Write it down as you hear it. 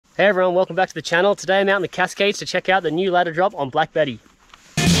Hey everyone, welcome back to the channel. Today I'm out in the Cascades to check out the new ladder drop on Black Betty.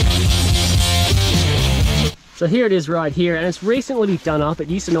 So here it is right here, and it's recently done up. It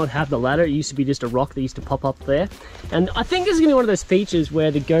used to not have the ladder. It used to be just a rock that used to pop up there. And I think this is gonna be one of those features where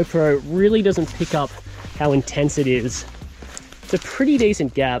the GoPro really doesn't pick up how intense it is. It's a pretty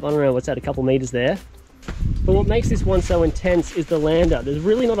decent gap. I don't know, what's that, a couple meters there? But what makes this one so intense is the lander. There's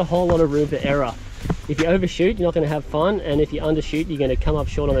really not a whole lot of room for error. If you overshoot, you're not going to have fun, and if you undershoot, you're going to come up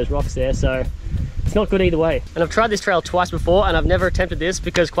short on those rocks there, so it's not good either way. And I've tried this trail twice before, and I've never attempted this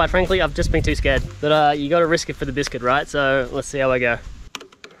because, quite frankly, I've just been too scared. But you got to risk it for the biscuit, right? So let's see how I go.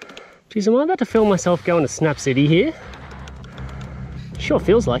 Geez, am I about to film myself going to Snap City here? Sure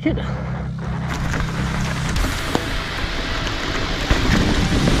feels like it.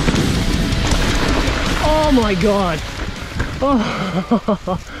 Oh my god!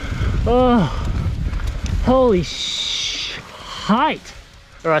 Oh, holy height!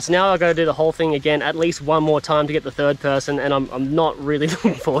 Alright, so now I've got to do the whole thing again at least one more time to get the third person, and I'm not really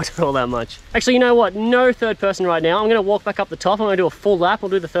looking forward to it all that much. Actually, you know what? No third person right now. I'm going to walk back up the top. I'm going to do a full lap. I'll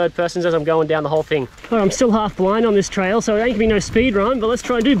do the third persons as I'm going down the whole thing. Alright, I'm still half blind on this trail, so it ain't going to be no speed run, but let's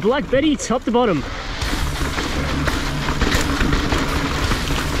try and do Black Betty top to bottom.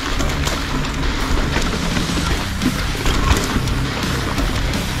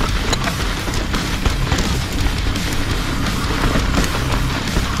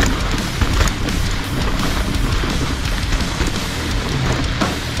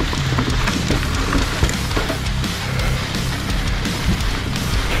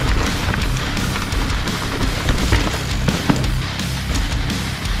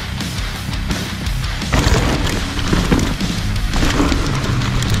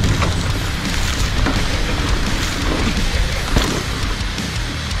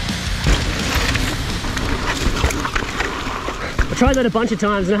 I tried that a bunch of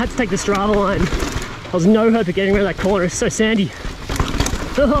times and I had to take the Strava line. I was no hope of getting around that corner, it's so sandy.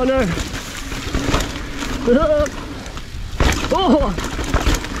 Oh no! Oh!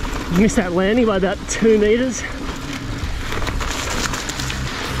 Missed that landing by about 2 meters.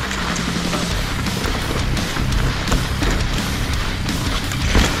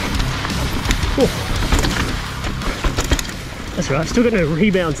 Oh. That's right, still got no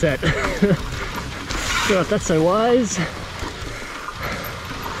rebound set. God, that's so wise.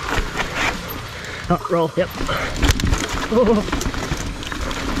 Oh, roll, yep. Oh.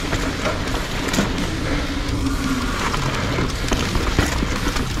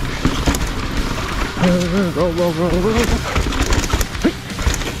 Roll, roll, roll, roll. Hey.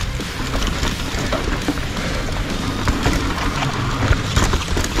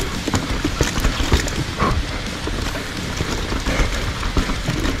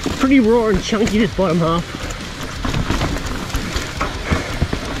 Pretty raw and chunky, this bottom half.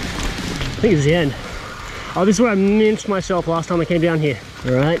 I think it's the end. Oh, this is where I minced myself last time I came down here.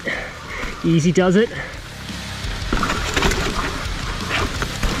 All right, easy does it.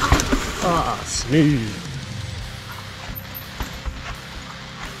 Ah, smooth.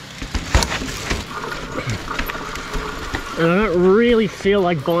 And I don't really feel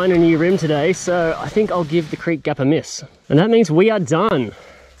like buying a new rim today, so I think I'll give the creek gap a miss. And that means we are done.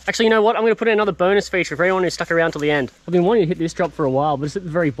 Actually, you know what? I'm going to put in another bonus feature for anyone who stuck around till the end. I've been wanting to hit this drop for a while, but it's at the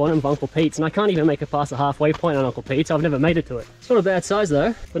very bottom of Uncle Pete's, and I can't even make it past the halfway point on Uncle Pete's. I've never made it to it. It's not a bad size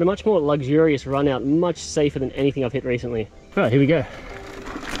though, but a much more luxurious run out, much safer than anything I've hit recently. All right, here we go.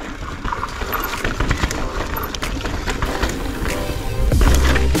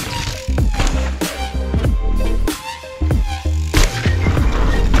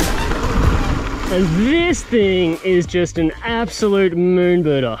 And this thing is just an absolute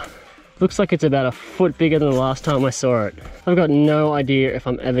moonbirder. Looks like it's about a foot bigger than the last time I saw it. I've got no idea if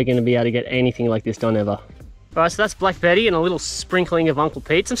I'm ever going to be able to get anything like this done ever. Alright, so that's Black Betty and a little sprinkling of Uncle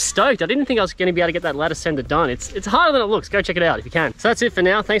Pete's. I'm stoked. I didn't think I was going to be able to get that ladder sender done. It's harder than it looks. Go check it out if you can. So that's it for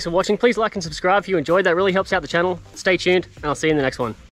now. Thanks for watching. Please like and subscribe if you enjoyed. That really helps out the channel. Stay tuned, and I'll see you in the next one.